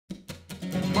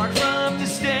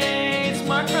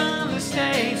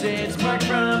it's Mark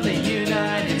from the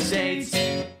United States.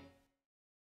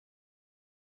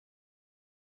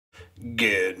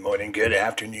 Good morning, good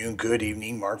afternoon, good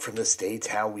evening. Mark from the States.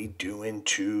 How we doing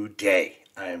today?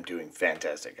 I am doing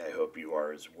fantastic. I hope you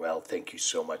are as well. Thank you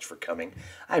so much for coming.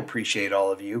 I appreciate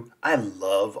all of you. I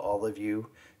love all of you.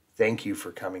 Thank you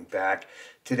for coming back.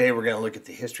 Today we're going to look at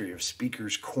the history of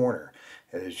Speaker's Corner.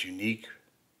 It is unique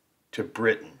to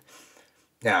Britain.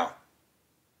 Now,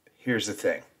 here's the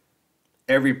thing.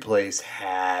 Every place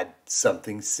had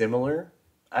something similar,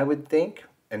 I would think.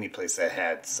 Any place that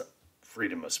had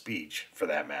freedom of speech, for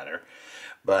that matter.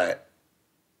 But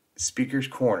Speaker's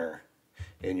Corner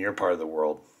in your part of the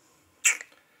world,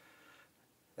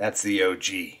 that's the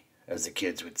OG, as the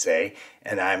kids would say.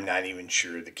 And I'm not even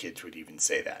sure the kids would even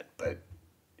say that. But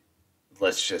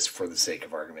let's just, for the sake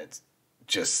of argument,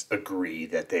 just agree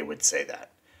that they would say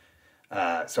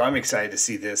that. So I'm excited to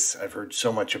see this. I've heard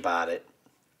so much about it.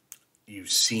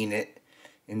 You've seen it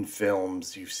in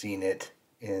films. You've seen it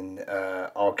in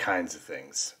all kinds of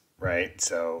things, right?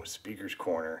 So Speaker's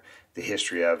Corner, the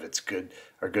history of it's good.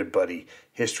 Our good buddy,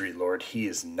 History Lord. He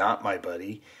is not my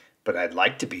buddy, but I'd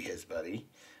like to be his buddy.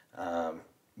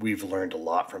 We've learned a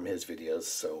lot from his videos,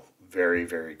 so very,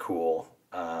 very cool.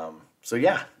 So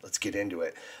yeah, let's get into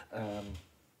it.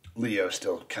 Leo's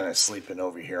still kind of sleeping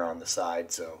over here on the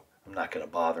side, so I'm not going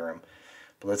to bother him.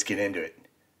 But let's get into it.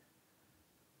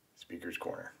 Speaker's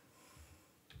Corner.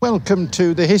 Welcome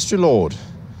to the History Lord.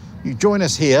 You join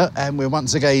us here, and we're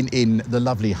once again in the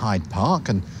lovely Hyde Park,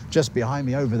 and just behind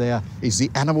me over there is the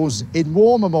Animals in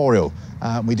War Memorial.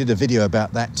 We did a video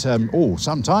about that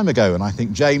some time ago, and I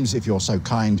think, James, if you're so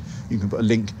kind, you can put a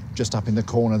link just up in the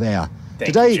corner there.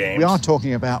 Today, we are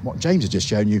talking about what James has just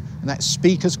shown you, and that's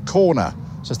Speaker's Corner.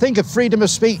 So think of freedom of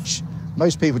speech.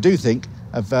 Most people do think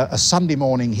of a Sunday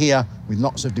morning here with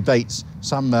lots of debates,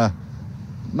 some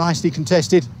nicely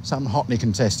contested, some hotly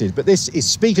contested. But this is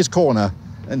Speaker's Corner,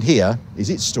 and here is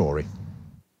its story.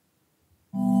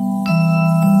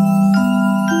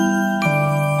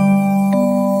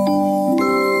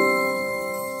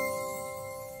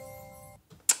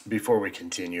 Before we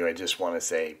continue, I just want to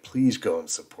say, please go and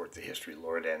support the History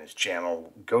Lord and his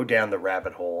channel. Go down the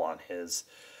rabbit hole on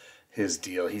his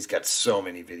deal. He's got so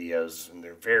many videos, and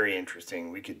they're very interesting.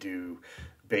 We could do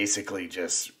basically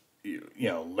just,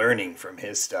 learning from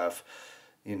his stuff,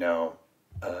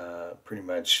 pretty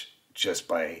much just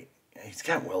by, he's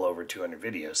got well over 200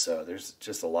 videos, so there's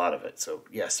just a lot of it. So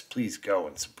yes, please go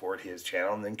and support his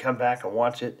channel, and then come back and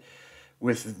watch it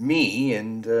with me.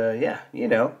 And you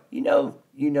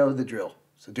know the drill.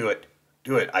 So do it.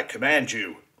 I command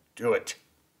you. Do it.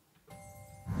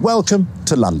 Welcome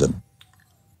to London.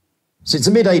 Since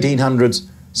the mid-1800s,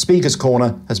 Speaker's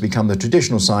Corner has become the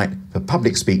traditional site for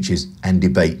public speeches and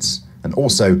debates, and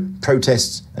also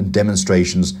protests and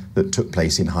demonstrations that took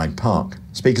place in Hyde Park.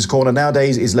 Speaker's Corner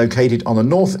nowadays is located on the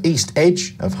north-east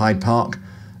edge of Hyde Park,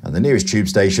 and the nearest tube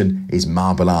station is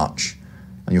Marble Arch.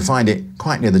 And you'll find it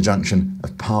quite near the junction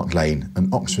of Park Lane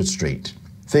and Oxford Street.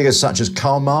 Figures such as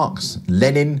Karl Marx,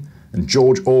 Lenin and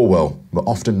George Orwell were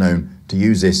often known to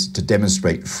use this to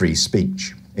demonstrate free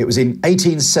speech. It was in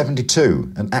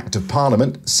 1872 an Act of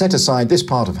Parliament set aside this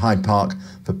part of Hyde Park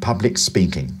for public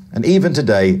speaking. And even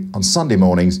today, on Sunday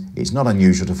mornings, it's not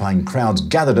unusual to find crowds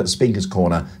gathered at Speaker's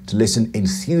Corner to listen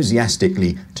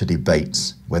enthusiastically to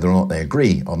debates. Whether or not they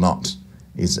agree or not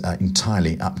is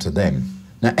entirely up to them.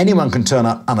 Now, anyone can turn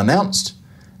up unannounced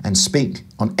and speak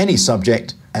on any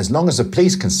subject as long as the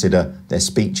police consider their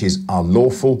speeches are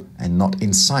lawful and not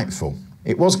insightful.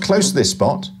 It was close to this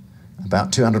spot,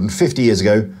 about 250 years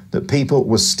ago, that people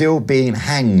were still being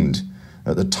hanged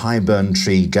at the Tyburn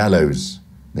Tree Gallows.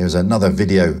 There's another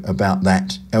video about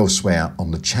that elsewhere on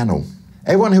the channel.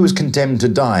 Everyone who was condemned to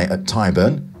die at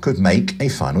Tyburn could make a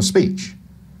final speech.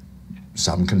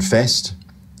 Some confessed,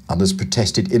 others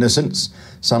protested innocence,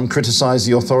 some criticised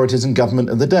the authorities and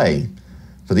government of the day.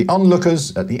 For the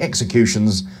onlookers at the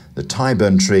executions, the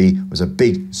Tyburn Tree was a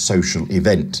big social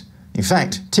event. In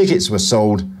fact, tickets were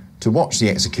sold to watch the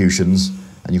executions,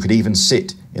 and you could even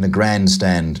sit in a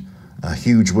grandstand, a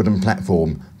huge wooden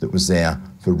platform that was there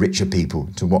for richer people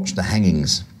to watch the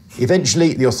hangings.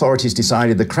 Eventually, the authorities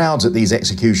decided the crowds at these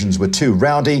executions were too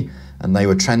rowdy, and they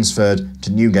were transferred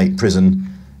to Newgate Prison,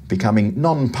 becoming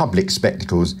non-public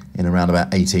spectacles in around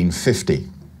about 1850.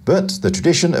 But the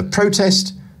tradition of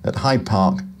protest at Hyde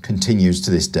Park continues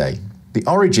to this day. The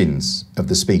origins of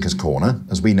the Speaker's Corner,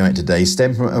 as we know it today,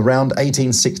 stem from around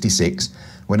 1866,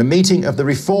 when a meeting of the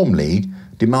Reform League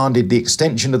demanded the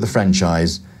extension of the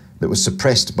franchise that was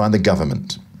suppressed by the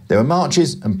government. There were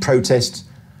marches and protests,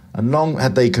 and long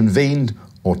had they convened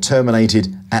or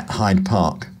terminated at Hyde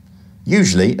Park.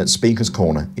 usually at Speaker's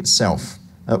Corner itself.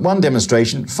 At one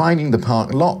demonstration, finding the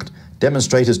park locked,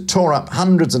 demonstrators tore up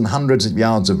hundreds and hundreds of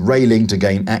yards of railing to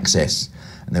gain access,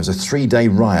 and there was a 3-day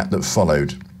riot that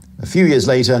followed. A few years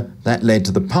later, that led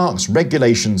to the Parks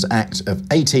Regulations Act of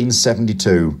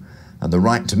 1872, and the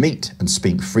right to meet and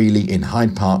speak freely in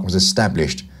Hyde Park was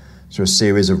established through a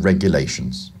series of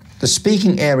regulations. The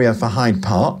speaking area for Hyde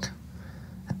Park,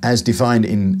 as defined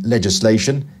in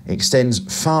legislation, extends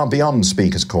far beyond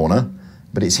Speaker's Corner,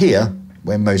 but it's here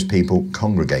where most people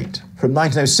congregate. From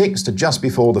 1906 to just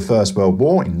before the First World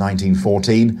War in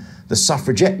 1914, the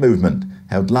suffragette movement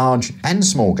held large and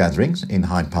small gatherings in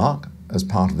Hyde Park as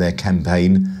part of their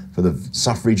campaign for the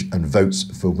suffrage and votes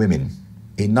for women.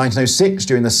 In 1906,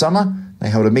 during the summer, they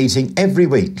held a meeting every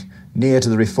week near to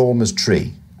the Reformers'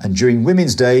 Tree, and during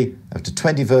Women's Day of the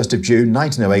 21st of June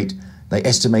 1908, they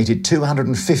estimated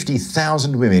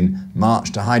 250,000 women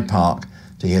marched to Hyde Park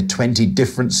to hear 20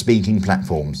 different speaking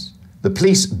platforms. The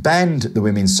police banned the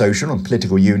Women's Social and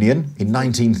Political Union in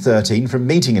 1913 from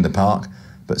meeting in the park,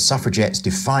 but suffragettes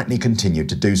defiantly continued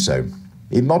to do so.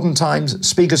 In modern times,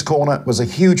 Speaker's Corner was a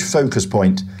huge focus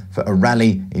point for a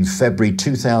rally in February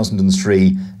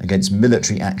 2003 against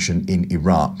military action in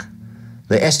Iraq.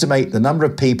 They estimate the number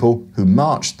of people who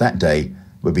marched that day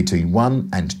were between 1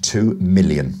 and 2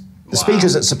 million. The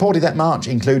speakers that supported that march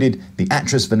included the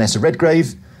actress Vanessa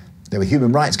Redgrave. There were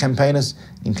human rights campaigners,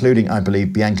 including, I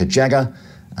believe, Bianca Jagger,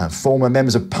 former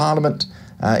members of Parliament,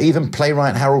 even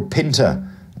playwright Harold Pinter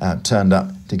turned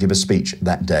up to give a speech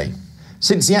that day.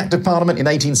 Since the Act of Parliament in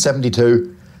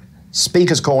 1872,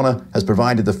 Speaker's Corner has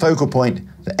provided the focal point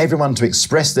for everyone to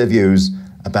express their views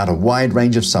about a wide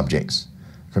range of subjects,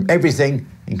 from everything,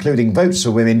 including votes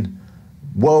for women,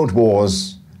 world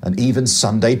wars, and even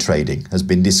Sunday trading has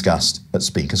been discussed at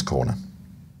Speaker's Corner.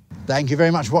 Thank you very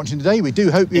much for watching today. We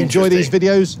do hope you enjoy these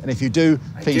videos, and if you do,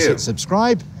 please hit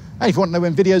subscribe. And if you want to know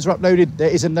when videos are uploaded, there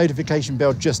is a notification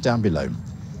bell just down below.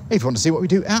 If you want to see what we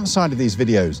do outside of these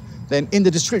videos, then in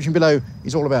the description below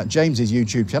is all about James's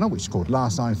YouTube channel, which is called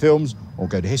Last Nine Films, or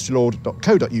go to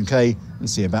historylord.co.uk and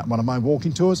see about one of my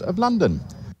walking tours of London.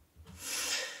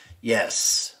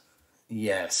 Yes,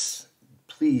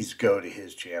 please go to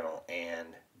his channel and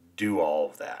do all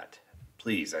of that.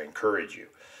 Please, I encourage you.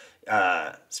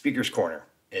 Speaker's Corner,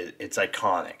 it's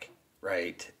iconic,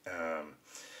 right?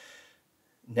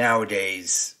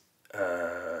 Nowadays,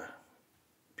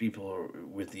 people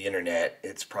with the internet,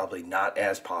 it's probably not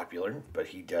as popular, but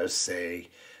he does say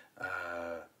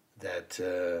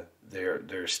that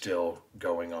they're still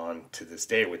going on to this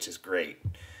day, which is great.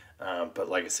 But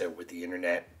like I said, with the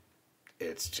internet,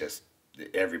 it's just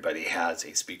everybody has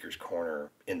a Speaker's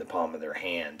Corner in the palm of their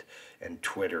hand, and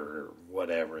Twitter or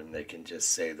whatever, and they can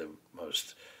just say the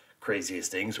most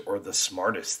craziest things or the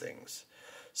smartest things.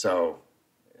 So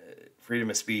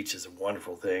freedom of speech is a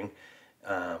wonderful thing,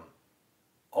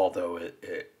 although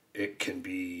it can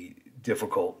be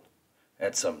difficult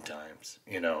at some times,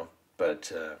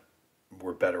 but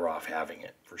we're better off having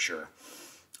it for sure.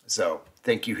 So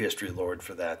thank you, History Lord,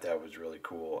 for that. That was really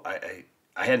cool.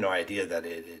 I had no idea that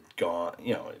it had gone,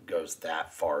 it goes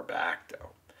that far back,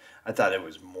 though. I thought it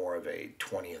was more of a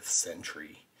 20th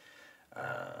century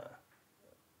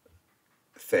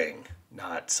thing,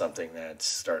 not something that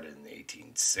started in the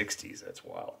 1860s. That's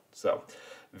wild. So,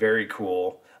 very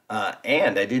cool.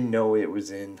 And I didn't know it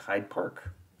was in Hyde Park.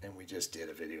 And we just did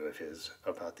a video of his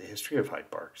about the history of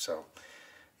Hyde Park. So,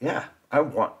 yeah, I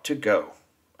want to go.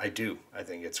 I do. I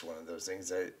think it's one of those things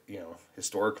that,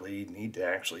 historically you need to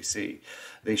actually see.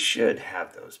 They should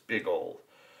have those big old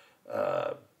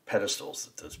pedestals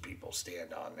that those people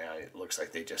stand on. Now it looks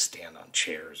like they just stand on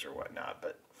chairs or whatnot,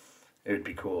 but it would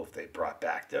be cool if they brought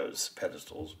back those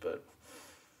pedestals. But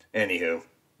anywho,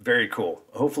 very cool.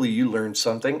 Hopefully you learned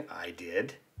something. I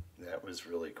did. That was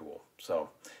really cool. So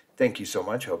thank you so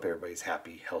much. Hope everybody's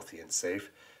happy, healthy, and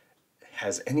safe.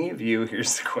 Has any of you,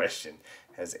 here's the question,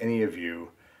 has any of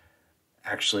you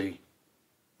actually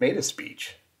made a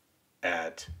speech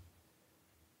at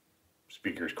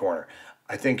Speaker's Corner?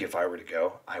 I think if I were to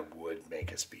go, I would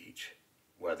make a speech,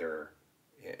 whether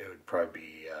it would probably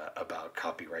be about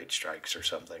copyright strikes or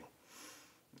something.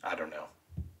 I don't know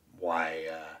why,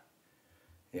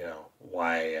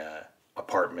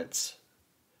 apartments,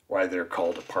 why they're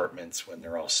called apartments when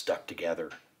they're all stuck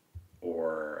together,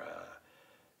 or,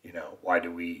 why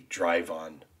do we drive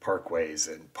on parkways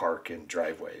and park in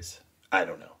driveways? I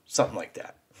don't know, something like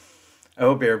that. I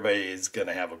hope everybody is going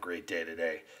to have a great day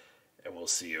today, and we'll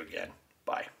see you again.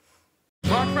 Bye.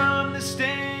 Mark from the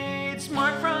States,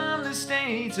 Mark from the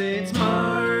States, it's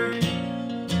Mark,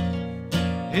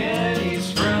 and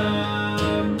he's from